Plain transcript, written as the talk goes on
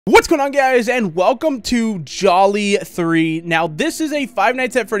What's going on, guys, and welcome to Jolly 3. Now, this is a Five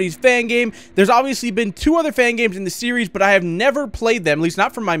Nights at Freddy's fan game. There's obviously been two other fan games in the series, but I have never played them, at least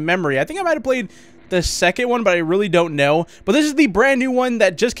not from my memory. I think I might have played the second one, but I really don't know. But this is the brand new one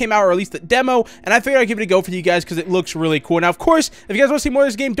that just came out, or at least the demo, and I figured I'd give it a go for you guys because it looks really cool. Now, of course, if you guys want to see more of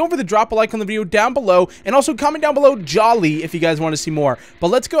this game, don't forget to drop a like on the video down below, and also comment down below Jolly if you guys want to see more.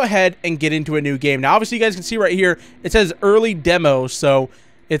 But let's go ahead and get into a new game. Now, obviously, you guys can see right here, it says early demo, so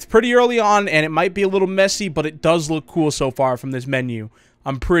it's pretty early on, and it might be a little messy, but it does look cool so far from this menu.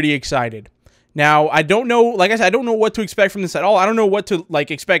 I'm pretty excited. Now, I don't know, like I said, I don't know what to expect from this at all. I don't know what to, like,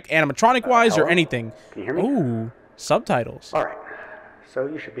 expect animatronic-wise or anything. Can you hear me? Ooh, subtitles. Alright, so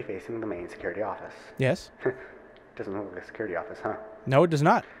you should be facing the main security office. Yes. Doesn't look like a security office, huh? No, it does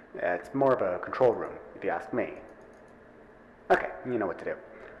not. Yeah, it's more of a control room, if you ask me. Okay, you know what to do.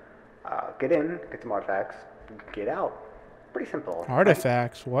 Get in, get some artifacts, get out. Pretty simple.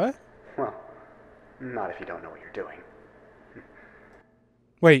 Artifacts, right? What? Well, not if you don't know what you're doing.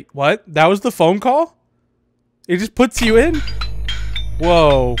 Wait, what? That was the phone call? It just puts you in?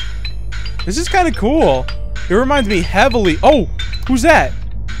 Whoa. This is kind of cool. It reminds me heavily. Oh, who's that?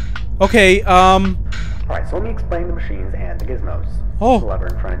 Okay, Alright, so let me explain the machines and the gizmos. Oh. The lever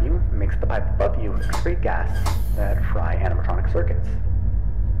in front of you makes the pipe above you excrete gas that fry animatronic circuits.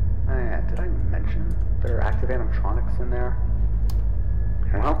 Did I mention there are active animatronics in there?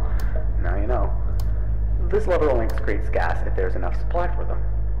 Well, now you know. This lever only excretes gas if there's enough supply for them.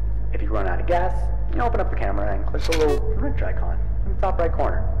 If you run out of gas, you open up the camera and click the little wrench icon in the top right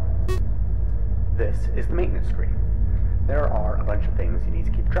corner. This is the maintenance screen. There are a bunch of things you need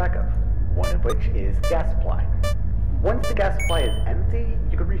to keep track of, one of which is the gas supply. Once the gas supply is empty,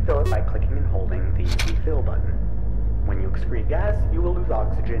 you can refill it by clicking and holding the refill button. When you excrete gas, you will lose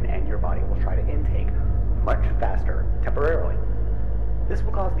oxygen and your body will try to intake much faster temporarily. This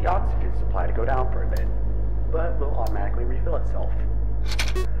will cause the oxygen supply to go down for a bit, but will automatically refill itself.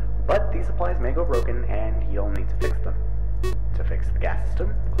 But these supplies may go broken and you'll need to fix them. To fix the gas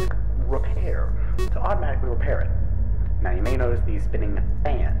system, click Repair to automatically repair it. Now you may notice these spinning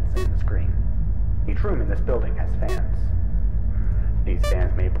fans in the screen. Each room in this building has fans. These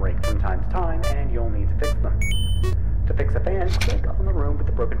fans may break from time to time and you'll need to fix them. To fix a fan, click on the room with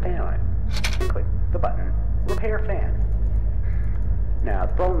the broken fan on it, and click the button Repair Fan. Now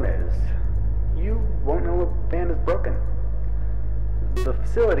the problem is, you won't know if the fan is broken. The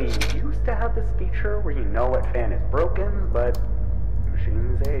facility used to have this feature where you know what fan is broken, but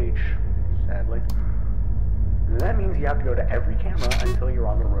machines age, sadly. That means you have to go to every camera until you're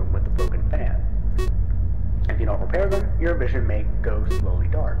on the room with the broken fan. If you don't repair them, your vision may go slowly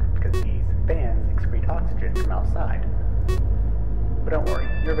dark, because these fans excrete oxygen from outside. But don't worry,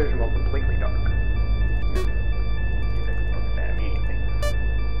 your vision won't completely dark. You fix the broken fan immediately.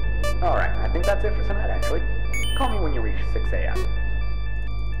 Alright, I think that's it for tonight, actually. Call me when you reach 6 a.m.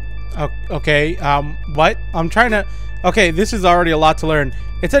 Okay, what? I'm trying to... Okay, this is already a lot to learn.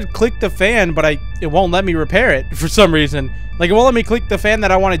 It said click the fan, but it won't let me repair it for some reason. Like, it won't let me click the fan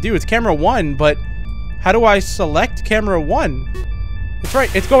that I want to do. It's camera 1, but how do I select camera 1? That's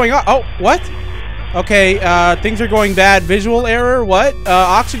right, it's going on. Oh, what? Okay, things are going bad. Visual error, what?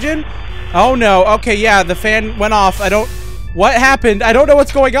 Oxygen? Oh, no. Okay, yeah, the fan went off. What happened? I don't know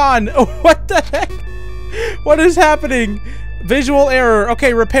what's going on. What the heck? What is happening? Visual error.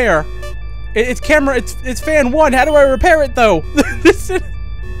 Okay, repair. It's camera. It's fan 1. How do I repair it though?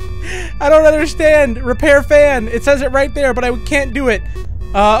 I don't understand. Repair fan. It says it right there, but I can't do it.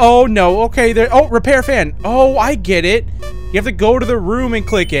 Oh no. Okay, there. Oh, repair fan. Oh, I get it. You have to go to the room and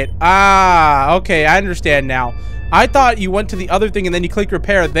click it. Ah, okay, I understand now. I thought you went to the other thing and then you click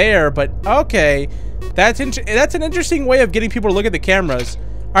repair there, but okay. That's an interesting way of getting people to look at the cameras.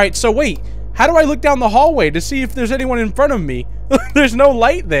 All right, so wait. How do I look down the hallway to see if there's anyone in front of me? There's no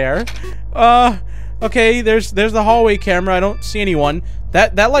light there. Okay, there's the hallway camera. I don't see anyone.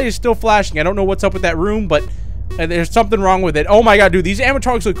 That light is still flashing. I don't know what's up with that room, but there's something wrong with it. Oh my god, dude, these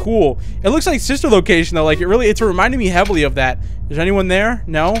animatronics look cool. It looks like Sister Location though. Like it's reminding me heavily of that. Is there anyone there?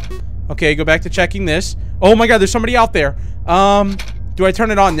 No? Okay, go back to checking this. Oh my god, there's somebody out there. Do I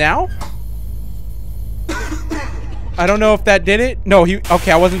turn it on now? I don't know if that did it. No,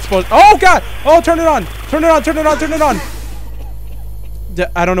 okay, I wasn't supposed. Oh god! Oh, turn it on! Turn it on! Turn it on! Turn it on!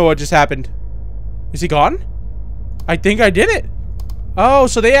 I don't know what just happened. Is he gone? I think I did it. Oh,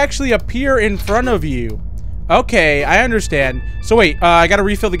 so they actually appear in front of you. Okay, I understand. So wait, I gotta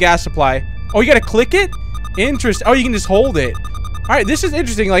refill the gas supply. Oh, you gotta click it? Interesting. Oh, you can just hold it. All right, this is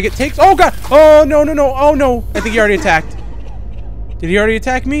interesting. Like it takes. Oh god! Oh no no no! Oh no! I think he already attacked. Did he already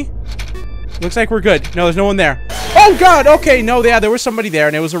attack me? Looks like we're good. No, there's no one there. Oh god, okay, no, yeah, there was somebody there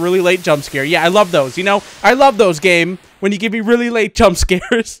and it was a really late jump scare. Yeah, I love those, you know? I love those, game, when you give me really late jump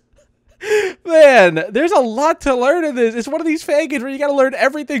scares. Man, there's a lot to learn in this. It's one of these fan games where you gotta learn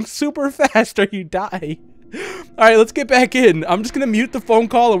everything super fast or you die. Alright, let's get back in. I'm just gonna mute the phone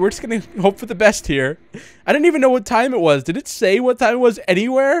call and we're just gonna hope for the best here. I didn't even know what time it was. Did it say what time it was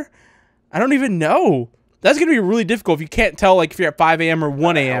anywhere? I don't even know. That's gonna be really difficult if you can't tell, like, if you're at 5 a.m. or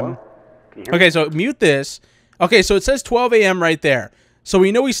 1 a.m. Okay, so mute this. Okay, so it says 12 a.m. right there. So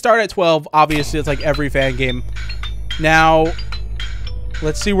we know we start at 12. Obviously, it's like every fan game. Now,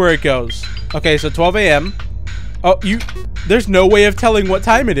 let's see where it goes. Okay, so 12 a.m. Oh, there's no way of telling what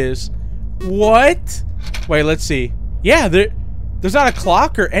time it is. What? Wait, let's see. Yeah, there's not a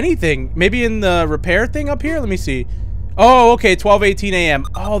clock or anything. Maybe in the repair thing up here? Let me see. Oh, okay, 12:18 a.m.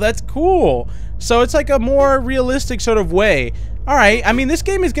 Oh, that's cool. So it's like a more realistic sort of way. All right, I mean, this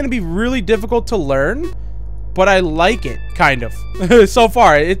game is going to be really difficult to learn, but I like it, kind of. So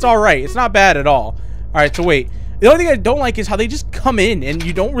far, it's all right. It's not bad at all. All right, so wait. The only thing I don't like is how they just come in and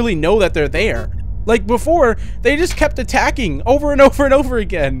you don't really know that they're there. Like before, they just kept attacking over and over and over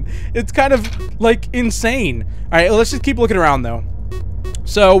again. It's kind of like insane. All right, let's just keep looking around though.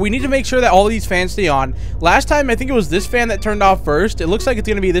 So we need to make sure that all of these fans stay on. Last time, I think it was this fan that turned off first. It looks like it's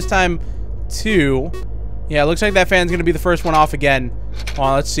going to be this time too. Yeah, it looks like that fan's going to be the first one off again.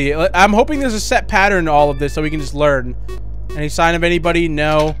 Let's see. I'm hoping there's a set pattern to all of this so we can just learn. Any sign of anybody?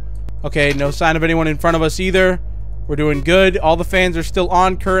 No. Okay, no sign of anyone in front of us either. We're doing good. All the fans are still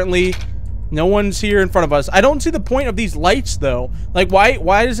on currently. No one's here in front of us. I don't see the point of these lights, though. Like,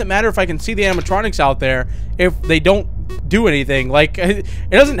 why does it matter if I can see the animatronics out there if they don't do anything? Like, it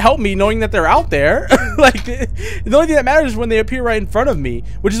doesn't help me knowing that they're out there. Like, the only thing that matters is when they appear right in front of me,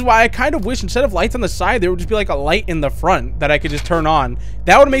 which is why I kind of wish instead of lights on the side, there would just be like a light in the front that I could just turn on.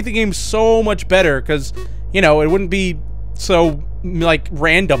 That would make the game so much better because, you know, it wouldn't be so, like,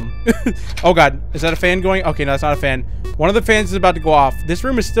 random. Oh, God. Is that a fan going? Okay, no, that's not a fan. One of the fans is about to go off. This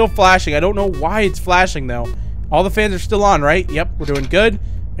room is still flashing. I don't know why it's flashing, though. All the fans are still on, right? Yep, we're doing good.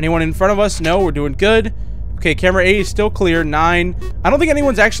 Anyone in front of us? No, we're doing good. Okay, camera 8 is still clear. 9. I don't think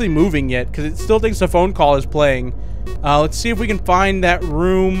anyone's actually moving yet because it still thinks the phone call is playing. Let's see if we can find that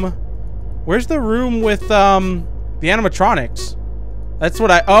room. Where's the room with the animatronics? That's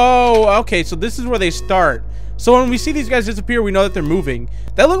what oh, okay, so this is where they start. So when we see these guys disappear, we know that they're moving.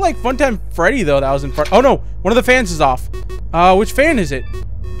 That looked like Funtime Freddy, though, that was in front. Oh, no. One of the fans is off. Which fan is it?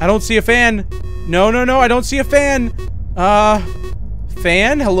 I don't see a fan. No, no, no. I don't see a fan.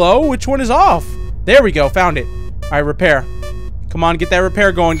 Fan? Hello? Which one is off? There we go. Found it. All right, repair. Come on, get that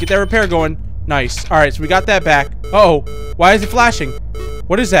repair going. Get that repair going. Nice. All right, so we got that back. Uh-oh. Why is it flashing?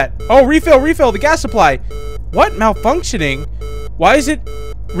 What is that? Oh, refill the gas supply. What? Malfunctioning? Why is it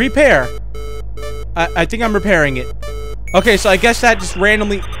repair? I think I'm repairing it. Okay, so I guess that just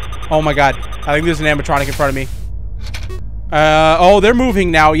randomly... Oh my god. I think there's an animatronic in front of me. Oh, they're moving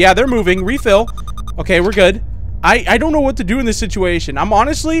now. Yeah, they're moving. Refill. Okay, we're good. I don't know what to do in this situation. I'm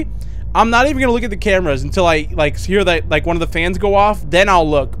not even gonna look at the cameras until I, like, hear that, like, one of the fans go off. Then I'll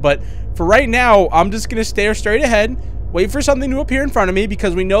look. But for right now, I'm just gonna stare straight ahead. Wait for something to appear in front of me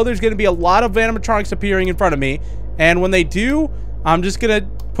because we know there's gonna be a lot of animatronics appearing in front of me. And when they do, I'm just gonna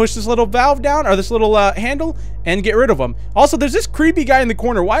push this little valve down, or this little handle, and get rid of him. Also, there's this creepy guy in the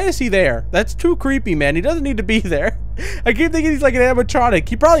corner. Why is he there? That's too creepy, man. He doesn't need to be there. I keep thinking he's like an animatronic.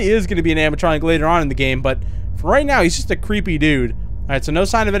 He probably is going to be an animatronic later on in the game, but for right now, he's just a creepy dude. All right, so no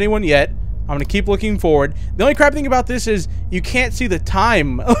sign of anyone yet. I'm going to keep looking forward. The only crap thing about this is you can't see the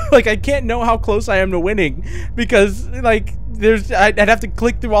time. Like, I can't know how close I am to winning because, like, I'd have to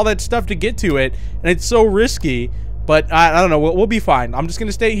click through all that stuff to get to it, and it's so risky. But I don't know. We'll be fine. I'm just going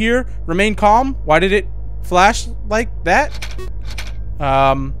to stay here. Remain calm. Why did it flash like that?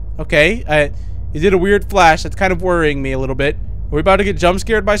 Okay. It did a weird flash. That's kind of worrying me a little bit. Are we about to get jump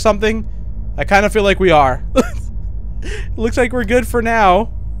scared by something? I kind of feel like we are. Looks like we're good for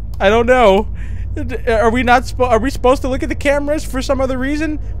now. I don't know. Are we supposed to look at the cameras for some other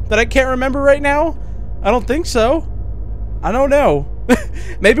reason that I can't remember right now? I don't think so. I don't know.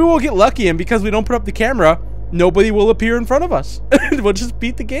 Maybe we'll get lucky, and because we don't put up the camera, nobody will appear in front of us. We'll just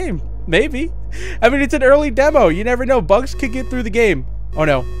beat the game. Maybe. I mean, it's an early demo. You never know. Bugs could get through the game. Oh,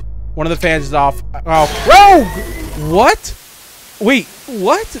 no. One of the fans is off. Oh. Whoa! What? Wait,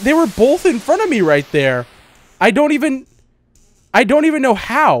 what? They were both in front of me right there. I don't even know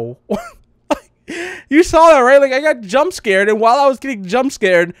how. You saw that, right? Like, I got jump scared, and while I was getting jump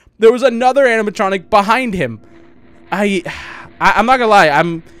scared, there was another animatronic behind him. I'm not gonna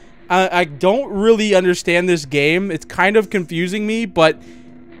lie. I don't really understand this game. It's kind of confusing me, but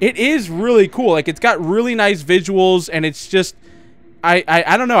it is really cool. Like, it's got really nice visuals, and it's just,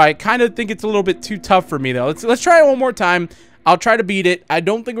 I don't know. I kind of think it's a little bit too tough for me, though. Let's try it one more time. I'll try to beat it. I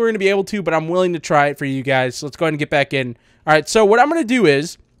don't think we're going to be able to, but I'm willing to try it for you guys. So let's go ahead and get back in. All right, so what I'm going to do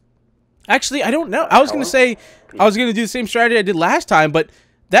is, actually, I don't know. I was going to say I was going to do the same strategy I did last time, but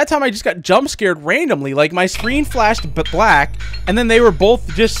that time I just got jump scared randomly. Like, my screen flashed black, and then they were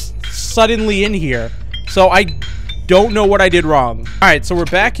both just suddenly in here. So I don't know what I did wrong. All right, so we're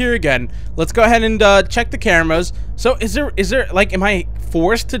back here again. Let's go ahead and check the cameras. So is there like, am I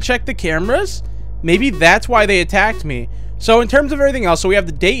forced to check the cameras? Maybe that's why they attacked me. So in terms of everything else, so we have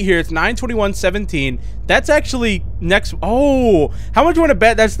the date here. It's 9/21/17. That's actually next. Oh, how much you want to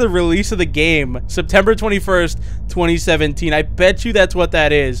bet that's the release of the game? September 21st, 2017. I bet you that's what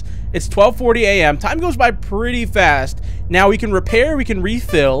that is. It's 12:40 a.m. Time goes by pretty fast. Now we can repair, we can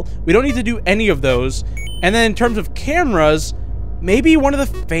refill. We don't need to do any of those. And then in terms of cameras, maybe one of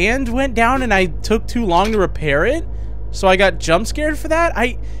the fans went down and I took too long to repair it. So I got jump scared for that.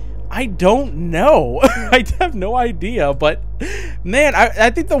 I don't know. I have no idea, but man, I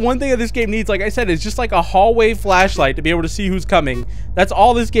think the one thing that this game needs, like I said, is just like a hallway flashlight to be able to see who's coming. That's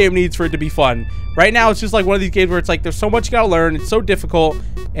all this game needs for it to be fun. Right now, it's just like one of these games where it's like there's so much you gotta learn. It's so difficult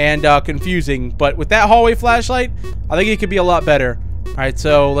and confusing, but with that hallway flashlight, I think it could be a lot better. All right,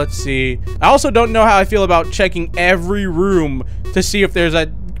 so let's see. I also don't know how I feel about checking every room to see if there's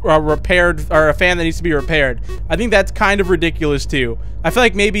a repaired or a fan that needs to be repaired. I think that's kind of ridiculous too. I feel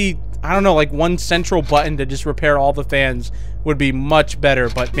like maybe, I don't know, like one central button to just repair all the fans would be much better,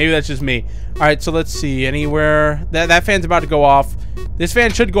 but maybe that's just me. All right, so let's see. Anywhere that fan's about to go off. This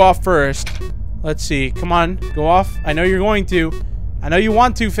fan should go off first. Let's see. Come on, go off. I know you're going to. I know you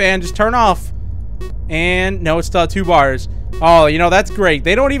want to, fan. Just turn off. And no, it's still 2 bars. Oh, you know, that's great.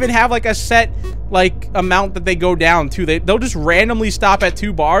 They don't even have like a set like amount that they go down to. They'll just randomly stop at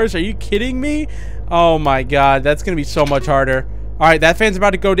 2 bars. Are you kidding me? Oh my god, that's gonna be so much harder. All right, that fan's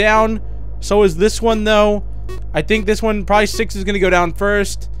about to go down. So is this one though. I think this one, probably 6 is gonna go down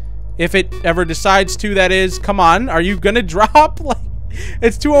first, if it ever decides to. That is. Come on, are you gonna drop? Like,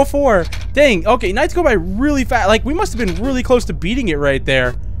 it's 2:04. Dang. Okay, nights go by really fast. Like, we must have been really close to beating it right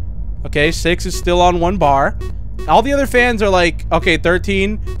there. Okay, 6 is still on 1 bar. All the other fans are like, okay,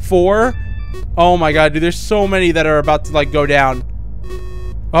 13, 4. Oh my god, dude, there's so many that are about to like go down.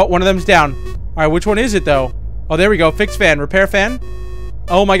 Oh, one of them's down. All right, which one is it though? Oh, there we go. Fix fan, repair fan.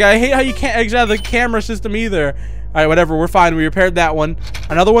 Oh my god, I hate how you can't exit out of the camera system either. All right, whatever, we're fine. We repaired that one.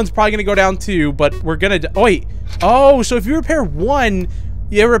 Another one's probably gonna go down too, but we're gonna. Oh wait. Oh, so if you repair one,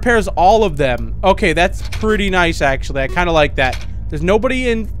 it repairs all of them. Okay, that's pretty nice actually. I kind of like that. There's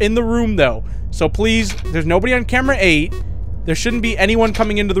nobody in the room though. So please, there's nobody on camera 8. There shouldn't be anyone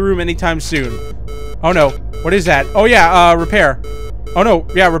coming into the room anytime soon. Oh no, what is that? Oh yeah, repair. Oh no,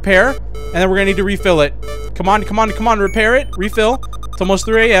 yeah, repair. And then we're gonna need to refill it. Come on, come on, come on, repair it, refill. It's almost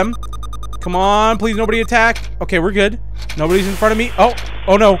 3 a.m. Come on, please, nobody attack. Okay, we're good. Nobody's in front of me. Oh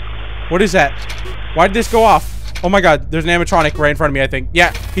no, what is that? Why did this go off? Oh my god, there's an animatronic right in front of me, I think.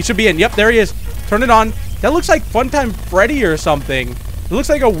 Yeah, he should be in. Yep, there he is. Turn it on. That looks like Funtime Freddy or something. It looks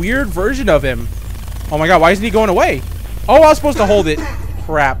like a weird version of him. Oh my god, why isn't he going away? Oh, I was supposed to hold it.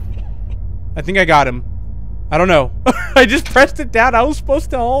 Crap. I think I got him. I don't know. I just pressed it down. I was supposed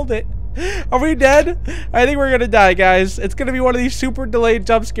to hold it. Are we dead? I think we're gonna die, guys. It's gonna be one of these super delayed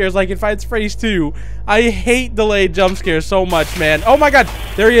jump scares like in Fight Freddys 2. I hate delayed jump scares so much, man. Oh my god.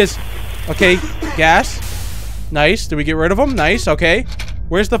 There he is. Okay, gas. Nice. Did we get rid of him? Nice. Okay.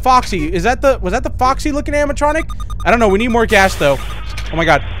 Where's the Foxy? Was that the Foxy looking animatronic? I don't know. We need more gas though. Oh my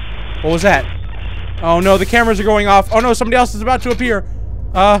god. What was that? Oh no, the cameras are going off. Oh no, somebody else is about to appear.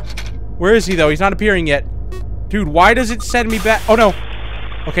 Where is he though? He's not appearing yet. Dude, why does it send me back? Oh no.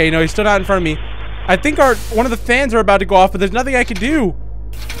 Okay, no, he's still not in front of me. I think one of the fans are about to go off, but there's nothing I can do.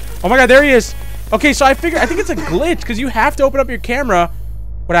 Oh my god, there he is. Okay, so I think it's a glitch because you have to open up your camera.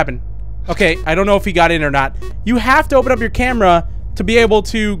 What happened? Okay, I don't know if he got in or not. You have to open up your camera to be able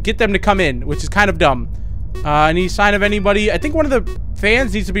to get them to come in, which is kind of dumb. Any sign of anybody? I think one of the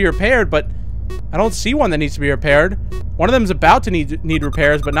fans needs to be repaired, but I don't see one that needs to be repaired. One of them's about to need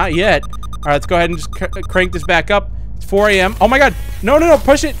repairs, but not yet. All right, let's go ahead and just crank this back up. It's 4 a.m. Oh my god. No, no, no,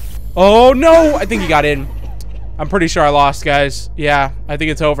 push it. Oh no, I think he got in. I'm pretty sure I lost, guys. Yeah, I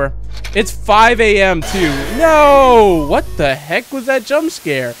think it's over. It's 5 a.m. too. No! What the heck was that jump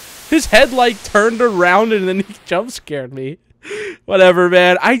scare? His head like turned around and then he jump scared me. Whatever,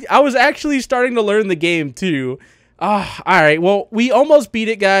 man. I was actually starting to learn the game too. Alright, well, we almost beat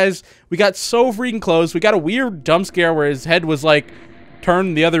it, guys. We got so freaking close. We got a weird jump scare where his head was like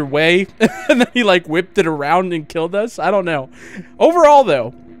turned the other way and then he like whipped it around and killed us. I don't know. Overall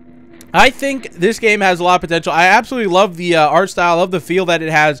though, I think this game has a lot of potential. I absolutely love the art style, love the feel that it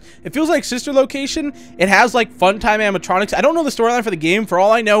has. It feels like Sister Location. It has like Funtime Animatronics. I don't know the storyline for the game. For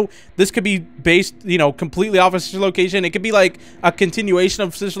all I know, this could be based, you know, completely off of Sister Location. It could be like a continuation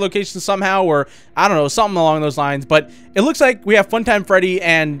of Sister Location somehow, or I don't know, something along those lines. But it looks like we have Funtime Freddy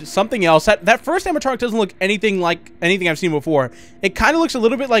and something else. That first animatronic doesn't look anything like anything I've seen before. It kind of looks a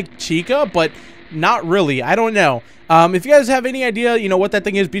little bit like Chica, but not really. I don't know. If you guys have any idea, you know, what that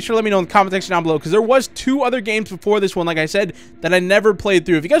thing is, be sure to let me know in the comment section down below, because there was 2 other games before this one, like I said, that I never played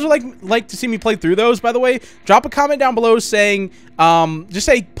through. If you guys would like to see me play through those, by the way, drop a comment down below saying, just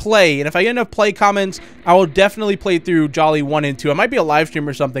say play, and if I get enough play comments, I will definitely play through Jolly 1 and 2. It might be a live stream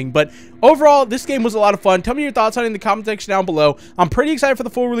or something, but overall, this game was a lot of fun. Tell me your thoughts on it in the comment section down below. I'm pretty excited for the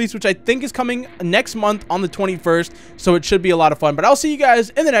full release, which I think is coming next month on the 21st, so it should be a lot of fun. But I'll see you guys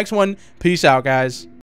in the next one. Peace out, guys.